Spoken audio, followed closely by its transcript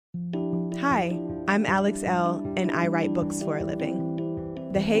Hi, I'm Alex L., and I write books for a living.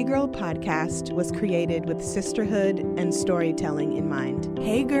 The Hey Girl podcast was created with sisterhood and storytelling in mind.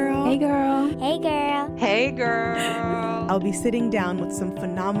 Hey girl. Hey girl. Hey girl. Hey girl. I'll be sitting down with some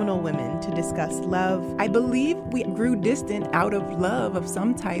phenomenal women to discuss love. I believe we grew distant out of love of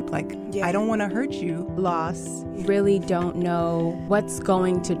some type, like, I don't want to hurt you. Loss. Really don't know what's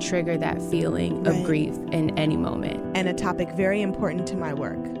going to trigger that feeling of grief in any moment. And a topic very important to my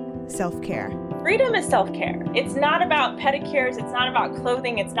work, self-care. Freedom is self-care. It's not about pedicures. It's not about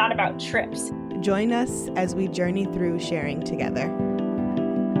clothing. It's not about trips. Join us as we journey through sharing together.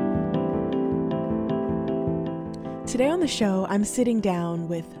 Today on the show, I'm sitting down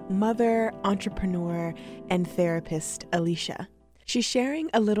with mother, entrepreneur, and therapist Alicia. She's sharing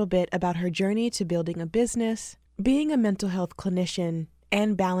a little bit about her journey to building a business, being a mental health clinician,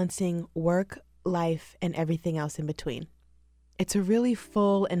 and balancing work, life, and everything else in between. It's a really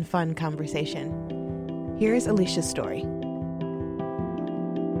full and fun conversation. Here's Alicia's story.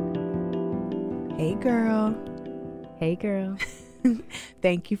 Hey, girl. Hey, girl.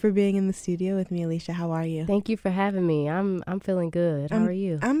 Thank you for being in the studio with me, Alicia. How are you? Thank you for having me. I'm feeling good. How are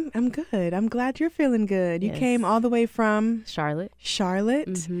you? I'm good. I'm glad you're feeling good. You came all the way from Charlotte,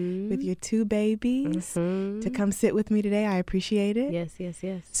 with your two babies to come sit with me today. I appreciate it. Yes.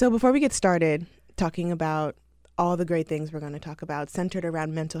 So before we get started talking about all the great things we're going to talk about centered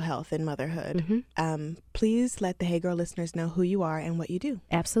around mental health and motherhood, please let the Hey Girl listeners know who you are and what you do.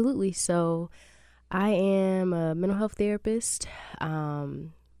 Absolutely. So I am a mental health therapist,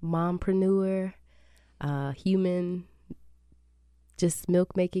 mompreneur, human, just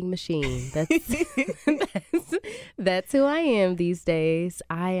milk-making machine. That's who I am these days.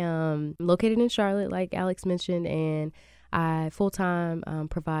 I am located in Charlotte, like Alex mentioned, and I full-time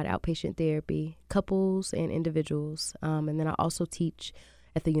provide outpatient therapy, couples and individuals, and then I also teach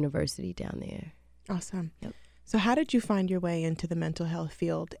at the university down there. Awesome. Yep. So how did you find your way into the mental health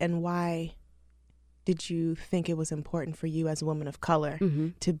field, and why did you think it was important for you as a woman of color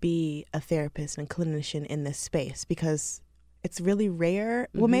to be a therapist and clinician in this space? Because it's really rare.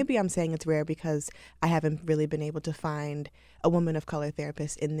 Well, maybe I'm saying it's rare because I haven't really been able to find a woman of color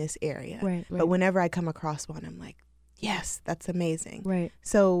therapist in this area. Right. But whenever I come across one, I'm like, yes, that's amazing. Right.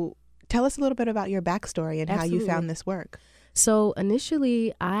 So tell us a little bit about your backstory and how you found this work. So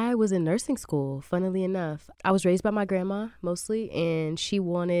initially, I was in nursing school, funnily enough. I was raised by my grandma mostly, and she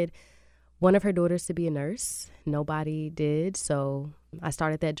wanted one of her daughters to be a nurse. Nobody did, so I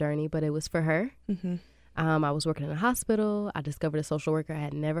started that journey, but it was for her. I was working in a hospital. I discovered a social worker. I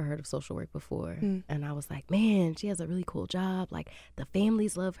had never heard of social work before. And I was like, man, she has a really cool job. Like, the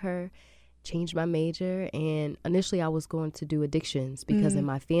families love her. Changed my major, and initially I was going to do addictions because in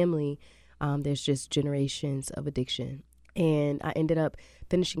my family, there's just generations of addiction. And I ended up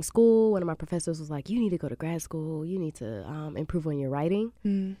finishing school. One of my professors was like, you need to go to grad school. You need to improve on your writing.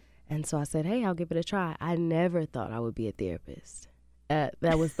 And so I said, hey, I'll give it a try. I never thought I would be a therapist.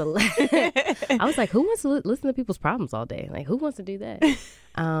 That was I was like, who wants to listen to people's problems all day? Like, who wants to do that?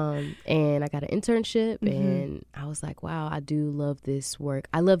 And I got an internship, and I was like, wow, I do love this work.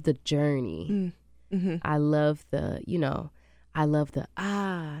 I love the journey. I love the, I love the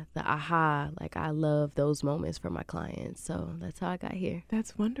aha. Like, I love those moments for my clients. So that's how I got here.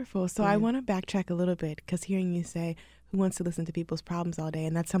 That's wonderful. So I want to backtrack a little bit, because hearing you say, who wants to listen to people's problems all day?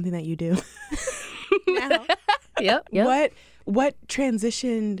 And that's something that you do. Now, Yep. What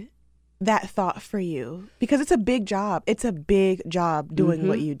transitioned that thought for you? Because it's a big job. It's a big job doing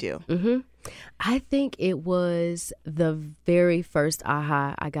what you do. I think it was the very first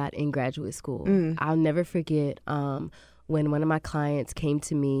aha I got in graduate school. I'll never forget when one of my clients came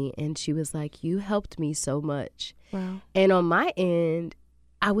to me and she was like, you helped me so much. Wow. And on my end,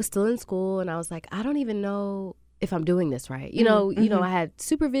 I was still in school and I was like, I don't even know if I'm doing this right. You know, I had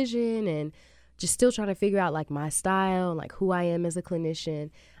supervision and just still trying to figure out like my style, like who I am as a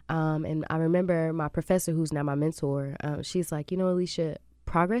clinician. And I remember my professor, who's now my mentor, she's like, Alicia,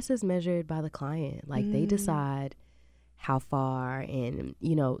 progress is measured by the client. Like they decide how far and,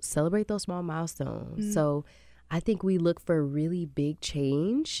 celebrate those small milestones. So I think we look for really big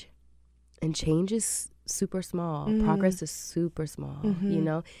change, and change is super small. Progress is super small.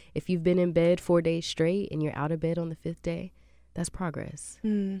 If you've been in bed 4 days straight and you're out of bed on the 5th day, that's progress.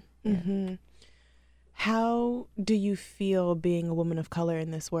 Yeah. How do you feel being a woman of color in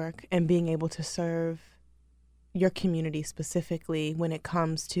this work and being able to serve your community specifically when it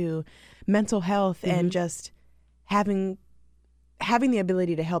comes to mental health and just having the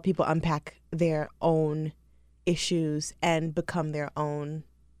ability to help people unpack their own issues and become their own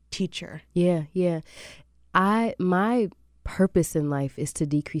teacher? Yeah. My purpose in life is to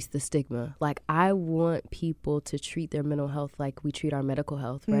decrease the stigma. Like, I want people to treat their mental health like we treat our medical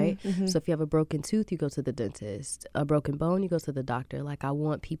health, right? So if you have a broken tooth, you go to the dentist. A broken bone, you go to the doctor. Like, I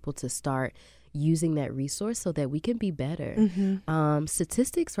want people to start using that resource so that we can be better.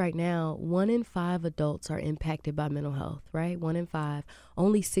 Statistics right now, 1 in 5 adults are impacted by mental health, right? 1 in 5.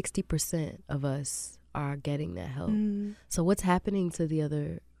 Only 60% of us are getting that help. So what's happening to the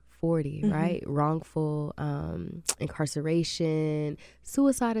other 40, right? Wrongful incarceration,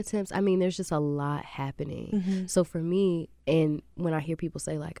 suicide attempts. I mean, there's just a lot happening. So for me, and when I hear people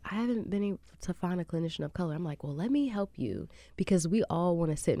say, like, I haven't been able to find a clinician of color, I'm like, well, let me help you, because we all want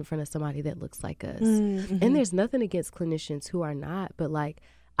to sit in front of somebody that looks like us. And there's nothing against clinicians who are not, but like,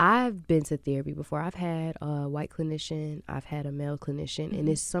 I've been to therapy before. I've had a white clinician. I've had a male clinician. And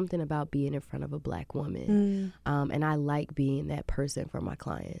it's something about being in front of a Black woman. And I like being that person for my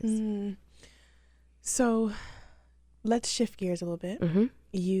clients. So let's shift gears a little bit.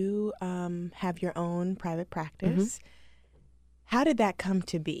 You have your own private practice. How did that come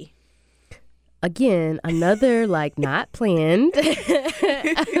to be? Again, another like not planned.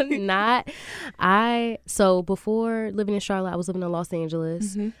 So before living in Charlotte, I was living in Los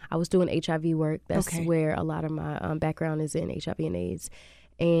Angeles. I was doing HIV work. That's where a lot of my background is in, HIV and AIDS.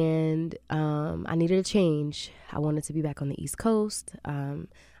 And I needed a change. I wanted to be back on the East Coast.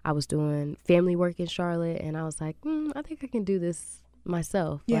 I was doing family work in Charlotte, and I was like, I think I can do this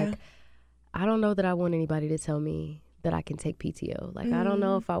myself. Like, I don't know that I want anybody to tell me that I can take PTO. Like, I don't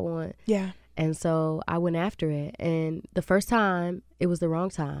know if I want. And so I went after it. And the first time, it was the wrong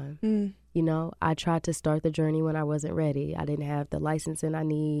time. You know, I tried to start the journey when I wasn't ready. I didn't have the licensing I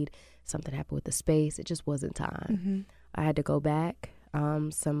need. Something happened with the space. It just wasn't time. I had to go back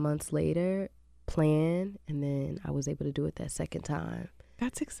some months later, plan, and then I was able to do it that second time.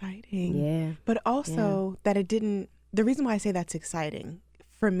 That's exciting. Yeah. But also that it didn't, the reason why I say that's exciting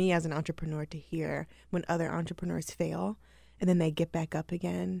for me as an entrepreneur to hear when other entrepreneurs fail and then they get back up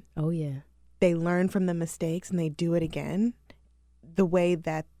again. Oh, yeah. They learn from the mistakes and they do it again. The way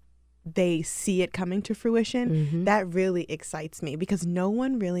that they see it coming to fruition, that really excites me, because no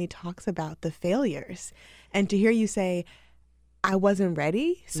one really talks about the failures. And to hear you say, I wasn't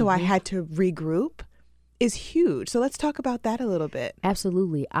ready, so I had to regroup, is huge. So let's talk about that a little bit.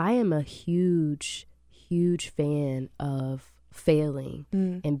 Absolutely. I am a huge, huge fan of failing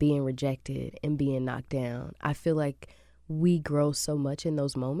and being rejected and being knocked down. I feel like we grow so much in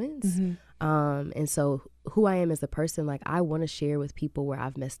those moments. And so who I am as a person, like, I want to share with people where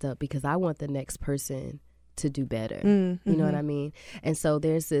I've messed up, because I want the next person to do better. You know what I mean? And so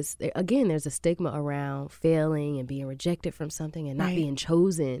there's a stigma around failing and being rejected from something and not being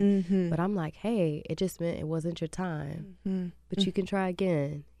chosen. But I'm like, hey, it just meant it wasn't your time, but you can try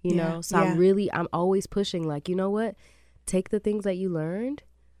again, you know? So I'm always pushing, like, you know what? Take the things that you learned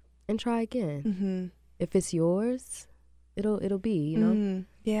and try again. If it's yours, it'll be, you know?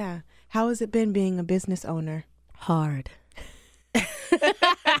 Yeah. How has it been being a business owner? Hard.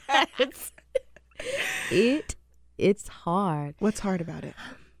 It's hard. What's hard about it?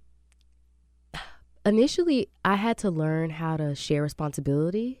 Initially, I had to learn how to share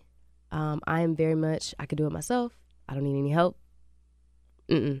responsibility. I am very much, I could do it myself. I don't need any help.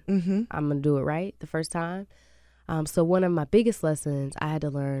 I'm going to do it right the first time. So one of my biggest lessons I had to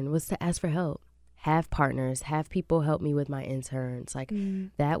learn was to ask for help. Have partners, have people help me with my interns. Like,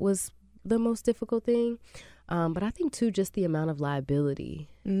 that was the most difficult thing. But I think, too, just the amount of liability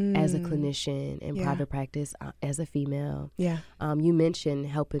as a clinician in private practice as a female. You mentioned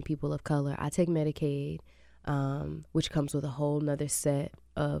helping people of color. I take Medicaid, which comes with a whole nother set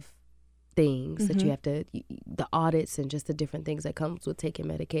of things that you have to, the audits and just the different things that comes with taking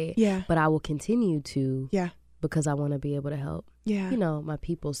Medicaid. But I will continue to because I want to be able to help, you know, my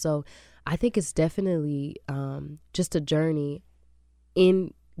people. So I think it's definitely just a journey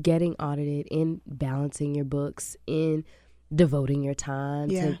in getting audited, in balancing your books, in devoting your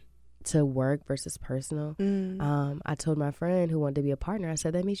time to work versus personal. I told my friend who wanted to be a partner, I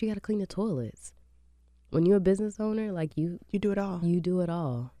said, that means you got to clean the toilets. When you're a business owner, like you do it all. You do it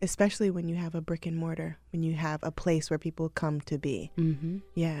all. Especially when you have a brick and mortar, when you have a place where people come to be.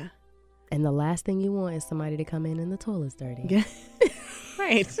 Yeah. And the last thing you want is somebody to come in and the toilet's dirty. Yeah.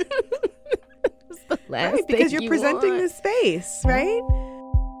 Right. Right, because you're presenting the space, right?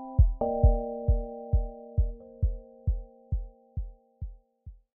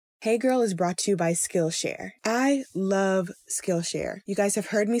 Hey Girl is brought to you by Skillshare. I love Skillshare. You guys have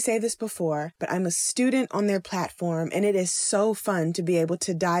heard me say this before, but I'm a student on their platform, and it is so fun to be able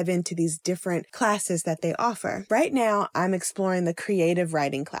to dive into these different classes that they offer. Right now, I'm exploring the creative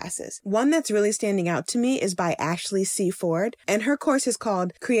writing classes. One that's really standing out to me is by Ashley C. Ford, and her course is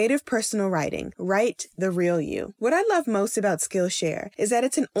called Creative Personal Writing, Write the Real You. What I love most about Skillshare is that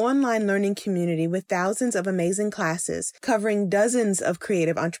it's an online learning community with thousands of amazing classes covering dozens of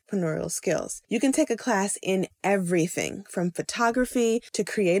creative entrepreneurial skills. You can take a class in everything from photography to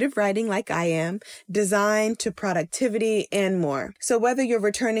creative writing like I am, design to productivity, and more. So whether you're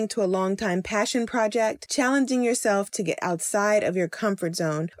returning to a long-time passion project, challenging yourself to get outside of your comfort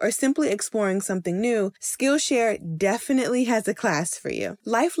zone, or simply exploring something new, Skillshare definitely has a class for you.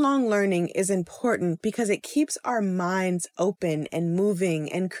 Lifelong learning is important because it keeps our minds open and moving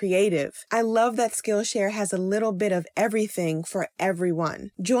and creative. I love that Skillshare has a little bit of everything for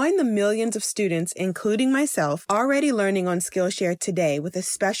everyone. Join the millions of students, including myself, already learning on Skillshare today with a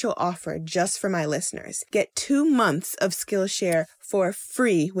special offer just for my listeners. Get 2 months of Skillshare for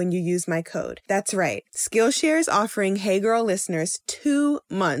free when you use my code. That's right. Skillshare is offering Hey Girl listeners 2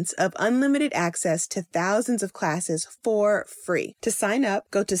 months of unlimited access to thousands of classes for free. To sign up,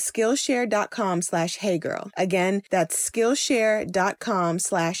 go to Skillshare.com/HeyGirl. Again, that's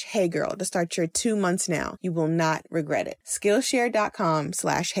Skillshare.com/HeyGirl to start your 2 months now. You will not regret it.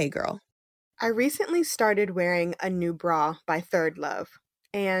 Skillshare.com/HeyGirl. I recently started wearing a new bra by Third Love,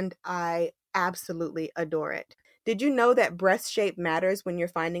 and I absolutely adore it. Did you know that breast shape matters when you're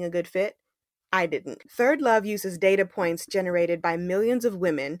finding a good fit? I didn't. Third Love uses data points generated by millions of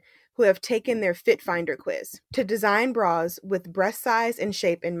women who have taken their Fit Finder quiz to design bras with breast size and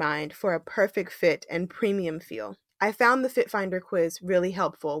shape in mind for a perfect fit and premium feel. I found the Fit Finder quiz really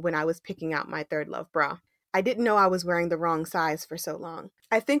helpful when I was picking out my Third Love bra. I didn't know I was wearing the wrong size for so long.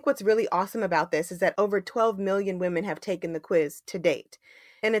 I think what's really awesome about this is that over 12 million women have taken the quiz to date,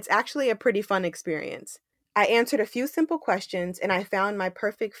 and it's actually a pretty fun experience. I answered a few simple questions and I found my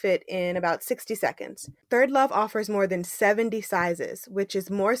perfect fit in about 60 seconds. Third Love offers more than 70 sizes, which is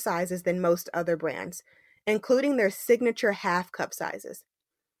more sizes than most other brands, including their signature half cup sizes.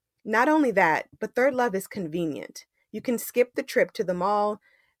 Not only that, but Third Love is convenient. You can skip the trip to the mall,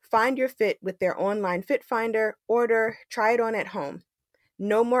 find your fit with their online fit finder, order, try it on at home.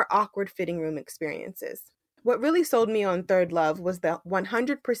 No more awkward fitting room experiences. What really sold me on Third Love was the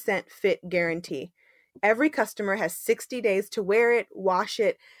 100% fit guarantee. Every customer has 60 days to wear it, wash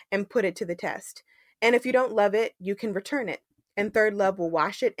it, and put it to the test. And if you don't love it, you can return it. And Third Love will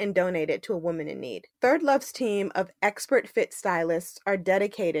wash it and donate it to a woman in need. Third Love's team of expert fit stylists are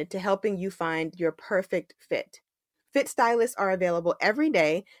dedicated to helping you find your perfect fit. Fit stylists are available every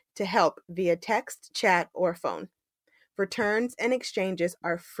day to help via text, chat, or phone. Returns and exchanges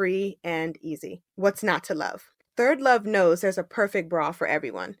are free and easy. What's not to love? Third Love knows there's a perfect bra for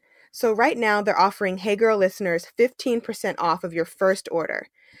everyone. So right now they're offering Hey Girl listeners 15% off of your first order.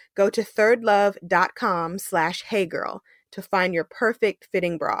 Go to thirdlove.com/HeyGirl to find your perfect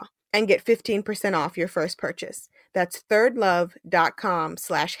fitting bra and get 15% off your first purchase. That's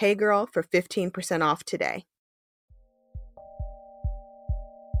thirdlove.com/HeyGirl for 15% off today.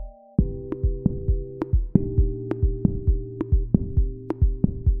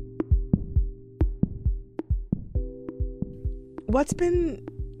 What's been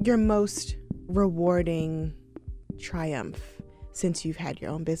your most rewarding triumph since you've had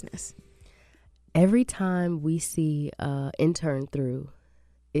your own business? Every time we see an intern through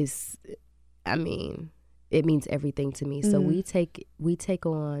it means everything to me. So we take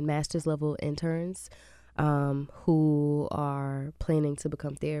on master's level interns who are planning to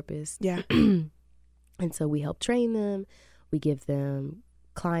become therapists. Yeah. And so we help train them. We give them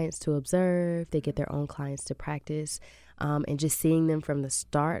clients to observe. They get their own clients to practice. And just seeing them from the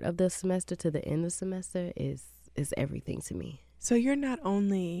start of the semester to the end of the semester is everything to me. So you're not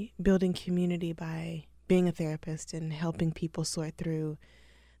only building community by being a therapist and helping people sort through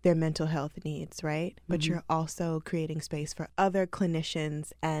their mental health needs, right? But you're also creating space for other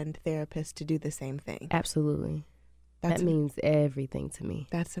clinicians and therapists to do the same thing. Absolutely. That means everything to me.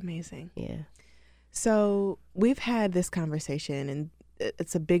 That's amazing. Yeah. So we've had this conversation, and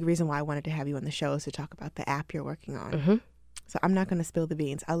it's a big reason why I wanted to have you on the show is to talk about the app you're working on. Mm-hmm. So I'm not going to spill the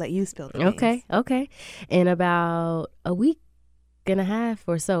beans. I'll let you spill the beans. Okay. In about a week and a half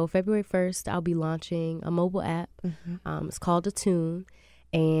or so, February 1st, I'll be launching a mobile app. Mm-hmm. It's called Attune,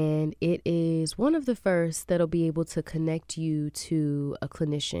 and it is one of the first that'll be able to connect you to a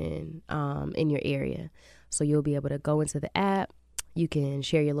clinician in your area. So you'll be able to go into the app. You can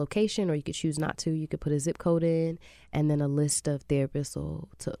share your location, or you could choose not to. You could put a zip code in, and then a list of therapists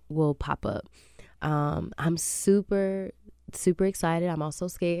will pop up. I'm super, super excited. I'm also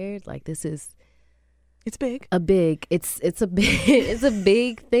scared. Like, this is... It's big. It's a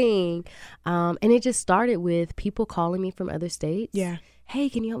big thing. And it just started with people calling me from other states. Yeah. Hey,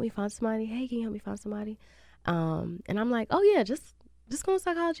 can you help me find somebody? Hey, can you help me find somebody? And I'm like, oh yeah, just go on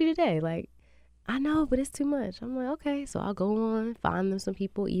psychology today. Like, I know, but it's too much. I'm like, okay. So I'll go on, find them some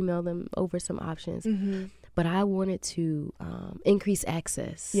people, email them over some options. Mm-hmm. But I wanted to increase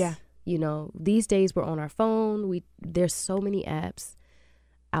access. Yeah. You know, these days we're on our phone. There's so many apps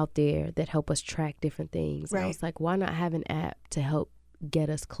out there that help us track different things. Right. And I was like, why not have an app to help get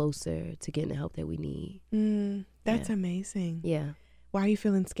us closer to getting the help that we need? That's amazing. Yeah. Why are you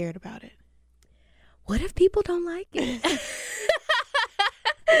feeling scared about it? What if people don't like it?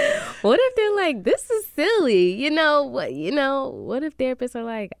 What if they're like, this is silly? What if therapists are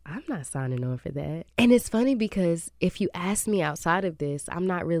like, I'm not signing on for that? And it's funny because if you ask me outside of this, I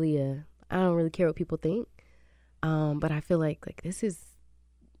don't really care what people think. But I feel like this is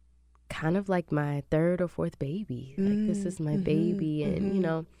kind of like my third or fourth baby. Like, this is my baby.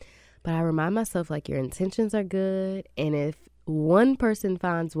 And, but I remind myself, like, your intentions are good. And if one person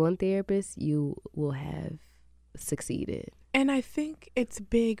finds one therapist, you will have succeeded. And I think it's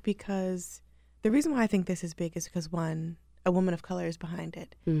big because the reason why I think this is big is because, one, a woman of color is behind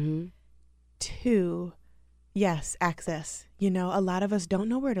it. Mm-hmm. Two, yes, access. A lot of us don't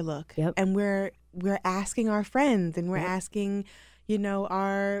know where to look. Yep. And we're asking our friends, and we're asking,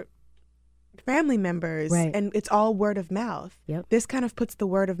 our family members, right. And it's all word of mouth. Yep. This kind of puts the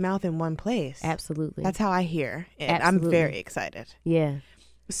word of mouth in one place. Absolutely. That's how I hear it. Absolutely. I'm very excited. Yeah.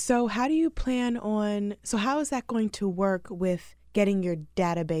 So how do you plan so how is that going to work with getting your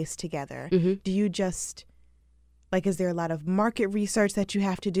database together? Mm-hmm. Do you just, is there a lot of market research that you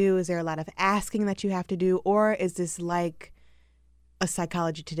have to do? Is there a lot of asking that you have to do? Or is this like a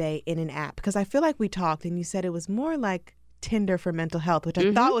Psychology Today in an app? Because I feel like we talked and you said it was more like Tinder for mental health, which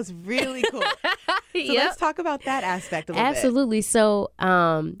I thought was really cool. So let's talk about that aspect a little bit. Absolutely. So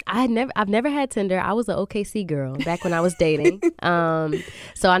I've never had Tinder. I was an OKC girl back when I was dating.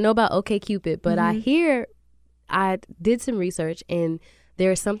 So I know about OkCupid, but I did some research, and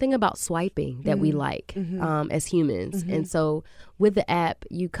there's something about swiping that we like as humans. And so with the app,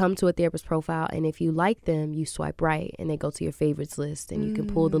 you come to a therapist profile, and if you like them, you swipe right, and they go to your favorites list, and you can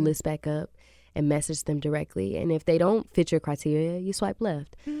pull the list back up and message them directly. And if they don't fit your criteria, you swipe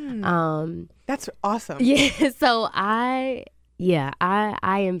left. That's awesome. Yeah. So I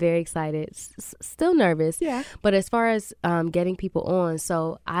am very excited. Still nervous. Yeah. But as far as getting people on,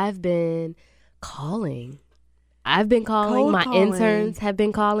 so I've been calling. Cold My calling. interns have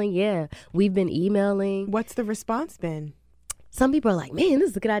been calling. Yeah. We've been emailing. What's the response been? Some people are like, man,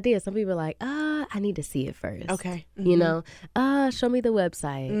 this is a good idea. Some people are like, I need to see it first. Okay. Show me the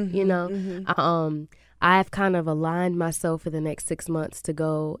website, I've kind of aligned myself for the next 6 months to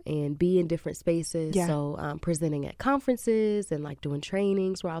go and be in different spaces. Yeah. So I'm presenting at conferences and doing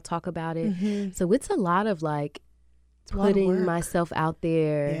trainings where I'll talk about it. So it's a lot of putting myself out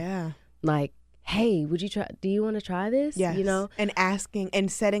there. Yeah. Like, hey, do you want to try this? Yes. And asking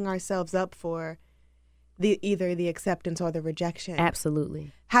and setting ourselves up for either the acceptance or the rejection.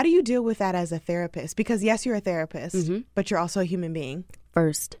 Absolutely. How do you deal with that as a therapist? Because yes, you're a therapist, but you're also a human being.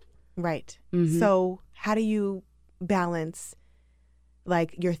 First. Right. So how do you balance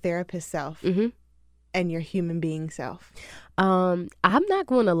your therapist self and your human being self? I'm not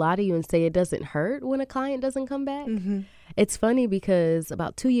going to lie to you and say it doesn't hurt when a client doesn't come back. It's funny because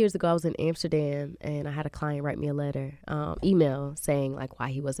about 2 years ago, I was in Amsterdam, and I had a client write me a letter, email saying why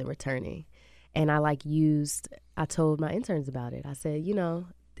he wasn't returning. And I told my interns about it. I said,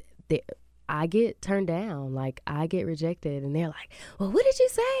 I get turned down, I get rejected. And they're like, well, what did you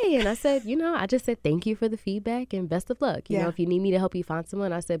say? And I said, I just said, thank you for the feedback and best of luck. You know, if you need me to help you find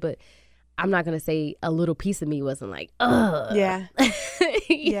someone, I said, but I'm not going to say a little piece of me wasn't like, ugh. Yeah.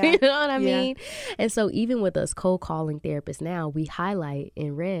 You know what I mean? And so even with us cold calling therapists now, we highlight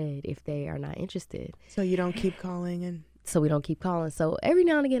in red if they are not interested. So you don't keep calling So we don't keep calling. So every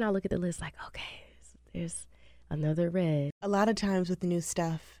now and again, I look at the list okay, there's another red. A lot of times with new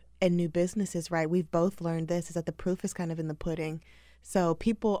stuff and new businesses, right, we've both learned this, is that the proof is kind of in the pudding. So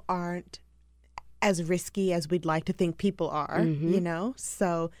people aren't as risky as we'd like to think people are,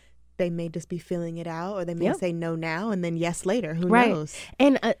 So they may just be feeling it out, or they may say no now and then yes later. Who knows?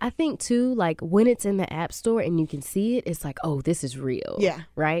 And I think too, when it's in the app store and you can see it, it's oh, this is real. Yeah.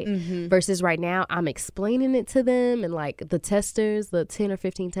 Right? Versus right now, I'm explaining it to them, and the testers, the 10 or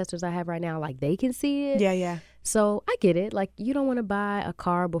 15 testers I have right now, they can see it. Yeah, yeah. So I get it. Like, you don't want to buy a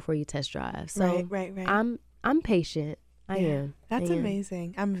car before you test drive. So right. I'm patient. I am. That's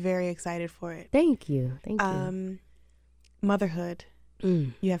amazing. I'm very excited for it. Thank you. Thank you. Motherhood.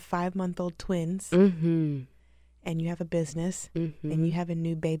 You have 5-month-old twins. Mm-hmm. And you have a business. Mm-hmm. And you have a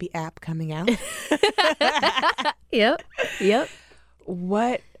new baby app coming out. Yep.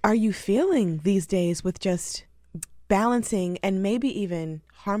 What are you feeling these days with just balancing and maybe even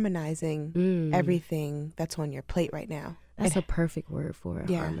harmonizing everything that's on your plate right now? That's a perfect word for it,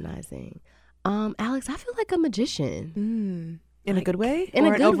 harmonizing. Alex, I feel like a magician. In a good way? In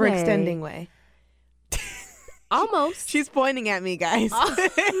or a good an overextending way? Almost. She's pointing at me, guys.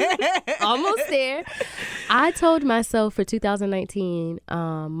 Almost there. I told myself for 2019,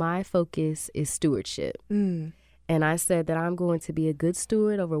 my focus is stewardship. And I said that I'm going to be a good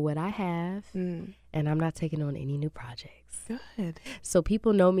steward over what I have, and I'm not taking on any new projects. Good. So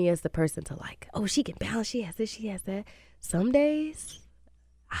people know me as the person to like, oh, she can balance, she has this, she has that. Some days,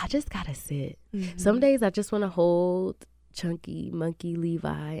 I just gotta sit. Some days I just want to hold Chunky, Monkey,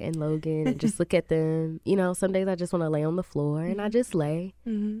 Levi, and Logan and just look at them. You know, some days I just want to lay on the floor and I just lay.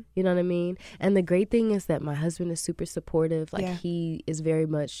 You know what I mean? And the great thing is that my husband is super supportive. Like he is very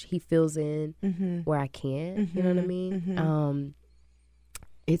much, he fills in where I can. You know what I mean?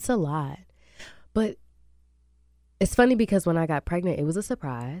 It's a lot. But it's funny because when I got pregnant, it was a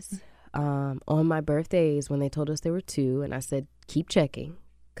surprise. On my birthdays when they told us there were 2, and I said, keep checking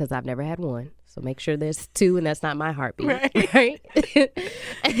because I've never had one. So make sure there's 2 and that's not my heartbeat. Right?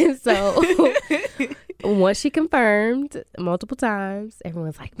 And so once she confirmed multiple times,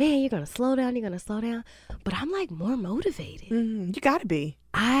 everyone's like, man, you're going to slow down. You're going to slow down. But I'm like more motivated. You got to be.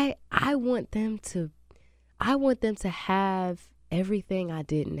 I want them to have everything I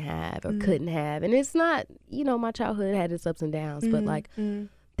didn't have or couldn't have. And it's not, you know, my childhood had its ups and downs, but like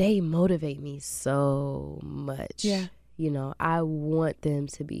they motivate me so much. Yeah. You know, I want them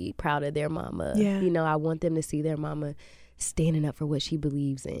to be proud of their mama. Yeah. You know, I want them to see their mama standing up for what she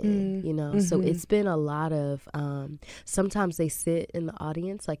believes in, you know. So it's been a lot of, sometimes they sit in the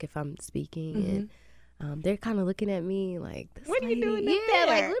audience, like if I'm speaking, and they're kind of looking at me like, this what lady, are you doing yeah,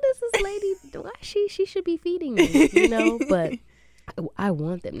 like, what is this lady, why she should be feeding me, you know. But I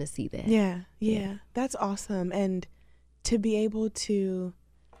want them to see that. Yeah. That's awesome. And to be able to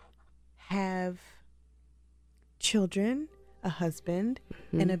have children, a husband,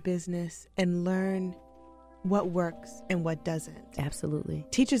 and a business, and learn what works and what doesn't. Absolutely.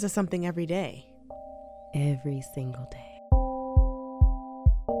 Teaches us something every day. Every single day.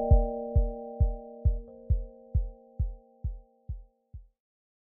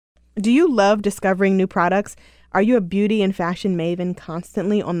 Do you love discovering new products? Are you a beauty and fashion maven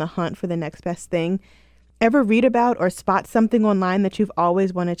constantly on the hunt for the next best thing? Ever read about or spot something online that you've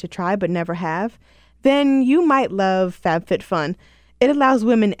always wanted to try but never have? Then you might love FabFitFun. It allows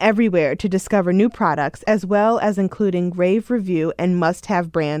women everywhere to discover new products as well as including rave review and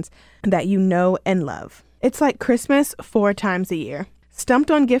must-have brands that you know and love. It's like Christmas 4 times a year.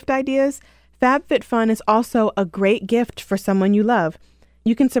 Stumped on gift ideas? FabFitFun is also a great gift for someone you love.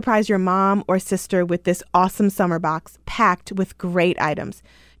 You can surprise your mom or sister with this awesome summer box packed with great items.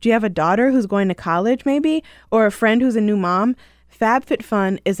 Do you have a daughter who's going to college maybe? Or a friend who's a new mom?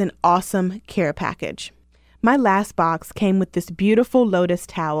 FabFitFun is an awesome care package. My last box came with this beautiful lotus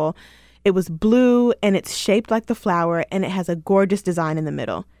towel. It was blue and it's shaped like the flower and it has a gorgeous design in the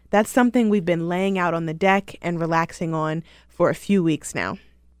middle. That's something we've been laying out on the deck and relaxing on for a few weeks now.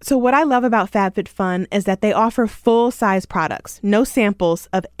 So what I love about FabFitFun is that they offer full-size products, no samples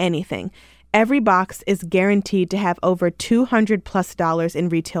of anything. Every box is guaranteed to have over $200+ in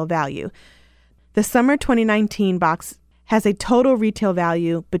retail value. The summer 2019 box has a total retail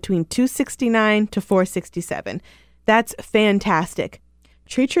value between $269 to $467. That's fantastic.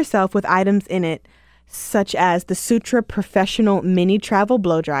 Treat yourself with items in it such as the Sutra Professional Mini Travel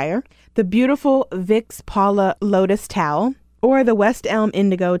Blow Dryer, the beautiful Vicks Paula Lotus Towel, or the West Elm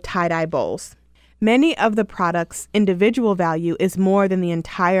Indigo Tie-Dye Bowls. Many of the products' individual value is more than the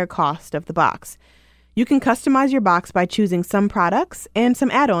entire cost of the box. You can customize your box by choosing some products and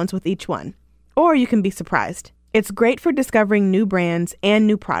some add-ons with each one. Or you can be surprised. It's great for discovering new brands and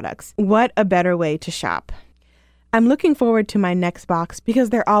new products. What a better way to shop. I'm looking forward to my next box because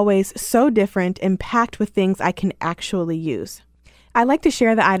they're always so different and packed with things I can actually use. I like to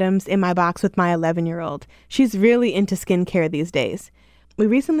share the items in my box with my 11-year-old. She's really into skincare these days. We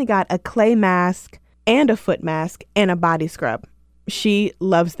recently got a clay mask and a foot mask and a body scrub. She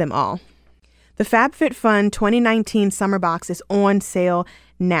loves them all. The FabFitFun 2019 summer box is on sale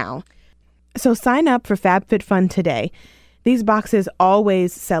now. So sign up for FabFitFun today. These boxes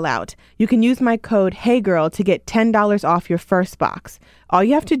always sell out. You can use my code HeyGirl to get $10 off your first box. All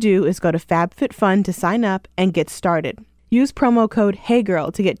you have to do is go to FabFitFun to sign up and get started. Use promo code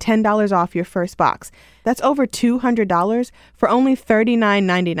HeyGirl to get $10 off your first box. That's over $200 for only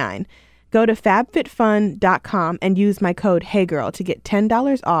 $39.99. Go to fabfitfun.com and use my code HeyGirl to get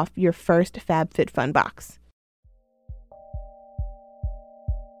 $10 off your first FabFitFun box.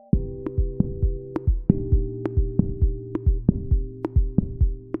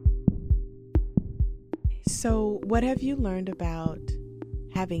 So what have you learned about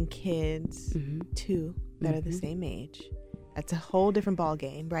having kids, two that are the same age? That's a whole different ball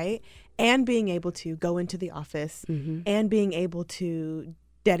game, right? And being able to go into the office and being able to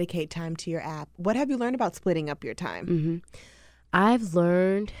dedicate time to your app. What have you learned about splitting up your time? I've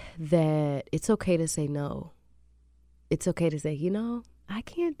learned that it's okay to say no. It's okay to say, I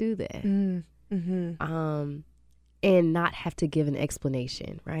can't do that. And not have to give an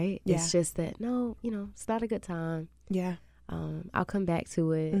explanation, right? Yeah. It's just that, no, it's not a good time. Yeah. I'll come back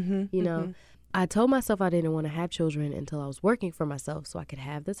to it. I told myself I didn't want to have children until I was working for myself so I could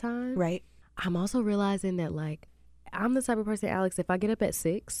have the time. Right. I'm also realizing that, I'm the type of person, Alex, if I get up at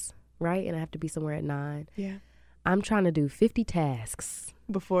 6, right, and I have to be somewhere at 9, I'm trying to do 50 tasks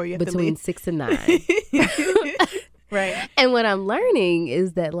before you have between to 6 and 9. Right. And what I'm learning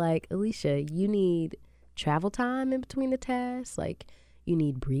is that, Alicia, you need travel time in between the tasks. You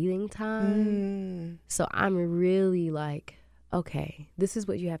need breathing time. So I'm really okay, this is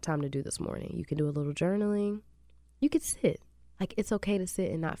what you have time to do this morning. You can do a little journaling. You could sit. It's okay to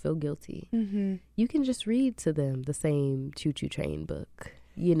sit and not feel guilty. You can just read to them the same Choo Choo Train book,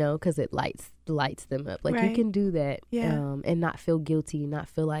 because it lights them up. Right. You can do that and not feel guilty, not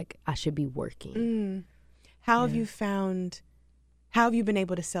feel like I should be working. How have you been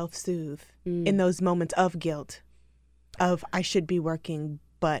able to self-soothe in those moments of guilt, of I should be working,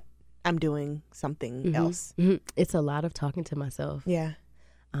 but I'm doing something else? It's a lot of talking to myself. Yeah.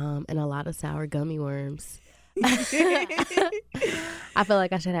 And a lot of sour gummy worms. I feel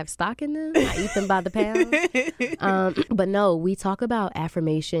like I should have stock in them. I eat them by the pound. But no, we talk about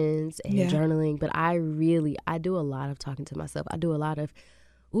affirmations and journaling, but I do a lot of talking to myself. I do a lot of,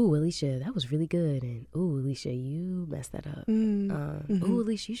 ooh, Alicia, that was really good. And ooh, Alicia, you messed that up. Ooh,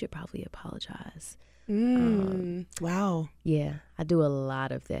 Alicia, you should probably apologize. Wow. Yeah, I do a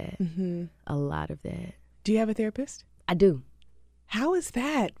lot of that. A lot of that. Do you have a therapist? I do. How is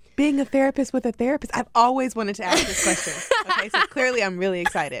that? Being a therapist with a therapist? I've always wanted to ask this question. Okay, so clearly I'm really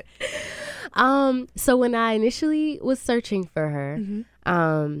excited. So when I initially was searching for her,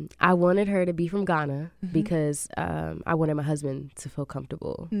 I wanted her to be from Ghana because I wanted my husband to feel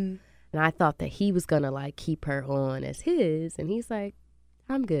comfortable. And I thought that he was going to keep her on as his. And he's like,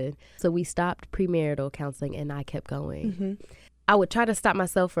 I'm good. So we stopped premarital counseling and I kept going. I would try to stop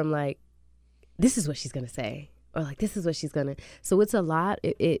myself from this is what she's going to say. Or this is what she's going to. So it's a lot.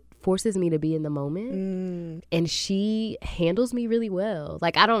 It forces me to be in the moment. And she handles me really well.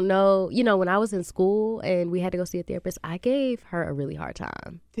 I don't know. When I was in school and we had to go see a therapist, I gave her a really hard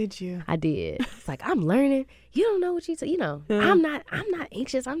time. Did you? I did. It's I'm learning. You don't know what you say. I'm not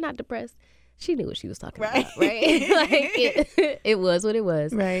anxious. I'm not depressed. She knew what she was talking about, right? It was what it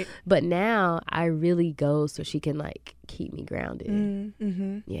was. Right. But now I really go so she can keep me grounded.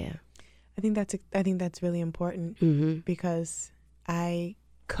 Yeah. I think that's really important because I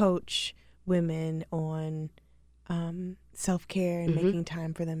coach women on self-care and making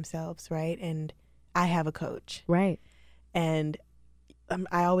time for themselves, right? And I have a coach. Right. And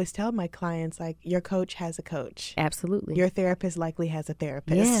I always tell my clients, your coach has a coach. Absolutely. Your therapist likely has a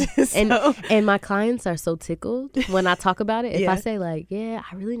therapist. Yeah. And my clients are so tickled when I talk about it. If I say I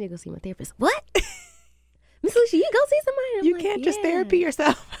really need to go see my therapist. What? Miss Alicia, you go see somebody. You can't just therapy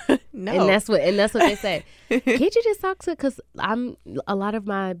yourself. No. And that's what they say. Can't you just talk to? Because a lot of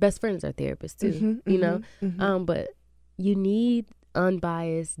my best friends are therapists too. But you need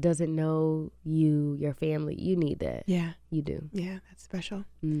unbiased, doesn't know you, your family. You need that. Yeah, you do. Yeah, that's special.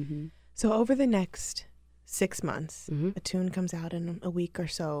 So over the next 6 months, Attune comes out in a week or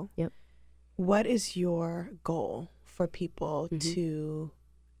so. Yep. What is your goal for people to?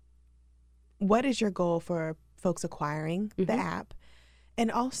 What is your goal for folks acquiring the app? And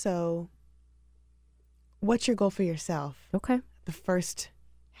also, what's your goal for yourself? Okay. The first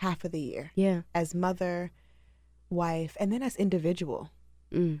half of the year. Yeah. As mother, wife, and then as individual.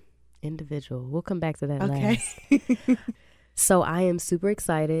 Individual. We'll come back to that okay. last. So I am super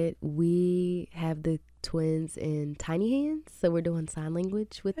excited. We have the twins in tiny hands, so we're doing sign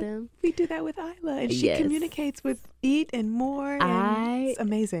language with them. We do that with Isla, and she communicates with Eat and More, and it's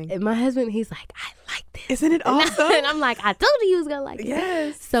amazing. And my husband, he's like, I like this. Isn't it awesome? And I'm like, I told you was gonna like it.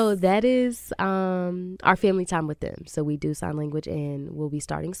 Yes. So that is our family time with them. So we do sign language, and we'll be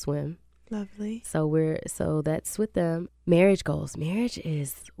starting swim. Lovely. So that's with them. Marriage goals. Marriage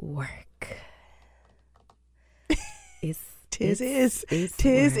is work. Tis is.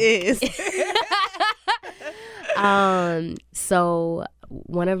 So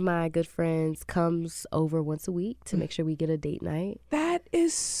one of my good friends comes over once a week to make sure we get a date night. That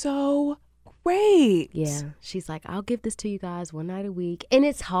is so great. Yeah. She's like, I'll give this to you guys one night a week. And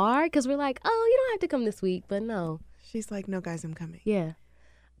it's hard because we're like, oh, you don't have to come this week. But no. She's like, no, guys, I'm coming. Yeah.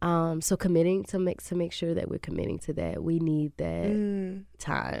 So committing to make sure that we're committing to that. We need that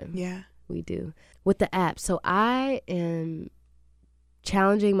time. Yeah. We do. With the app, so I am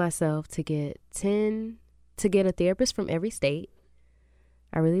challenging myself to get a therapist from every state.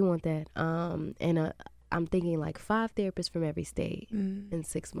 I really want that. And I'm thinking like 5 therapists from every state in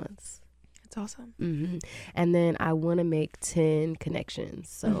 6 months. That's awesome. Mm-hmm. And then I want to make 10 connections.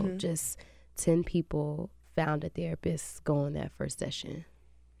 So just 10 people found a therapist go on that first session.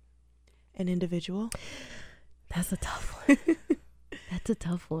 An individual? That's a tough one. That's a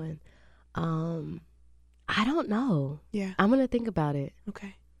tough one. I don't know. Yeah. I'm going to think about it.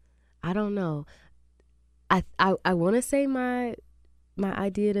 Okay. I don't know. I want to say my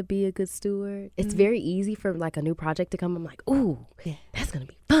idea to be a good steward. It's very easy for like a new project to come. I'm like, ooh, that's going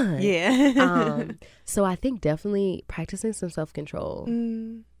to be fun. Yeah. So I think definitely practicing some self-control.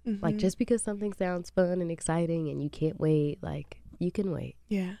 Like just because something sounds fun and exciting and you can't wait, like you can wait.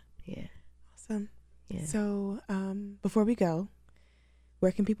 Yeah. Yeah. Awesome. Yeah. So before we go,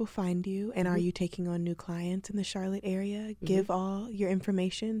 where can people find you? And are you taking on new clients in the Charlotte area? Give all your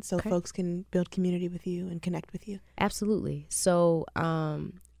information so folks can build community with you and connect with you. Absolutely. So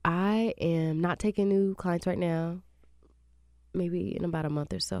I am not taking new clients right now, maybe in about a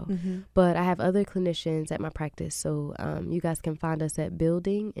month or so. But I have other clinicians at my practice. So you guys can find us at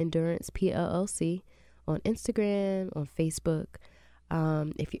Building Endurance PLLC on Instagram, on Facebook.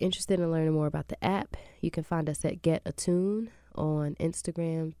 If you're interested in learning more about the app, you can find us at Get Attune on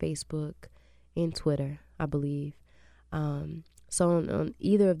Instagram, Facebook, and Twitter, I believe. So on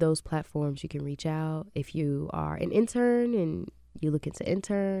either of those platforms, you can reach out. If you are an intern and you're looking to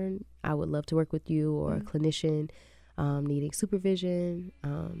intern, I would love to work with you, or a clinician needing supervision.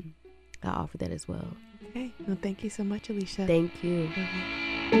 I offer that as well. Okay. Well, thank you so much, Alicia. Thank you.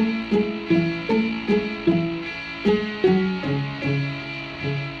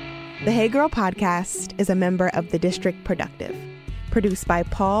 The Hey Girl podcast is a member of the District Productive, produced by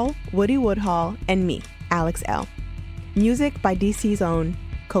Paul Woody Woodhall and me, Alex L. Music by DC's own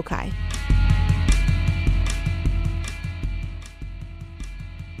Kokai.